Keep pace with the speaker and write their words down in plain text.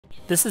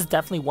This is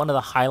definitely one of the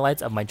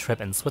highlights of my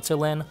trip in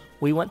Switzerland.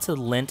 We went to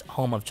Lindt,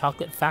 home of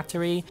chocolate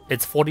factory.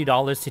 It's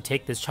 $40 to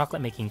take this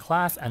chocolate making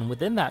class, and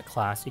within that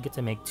class you get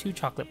to make 2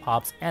 chocolate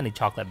pops and a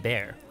chocolate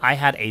bear. I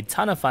had a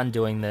ton of fun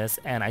doing this,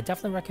 and I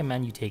definitely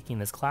recommend you taking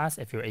this class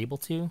if you're able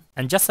to.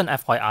 And just an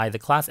FYI, the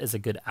class is a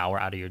good hour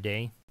out of your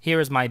day. Here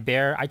is my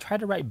bear. I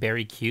tried to write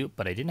very cute,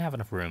 but I didn't have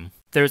enough room.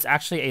 There's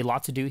actually a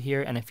lot to do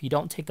here, and if you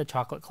don't take the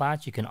chocolate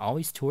class, you can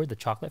always tour the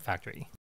chocolate factory.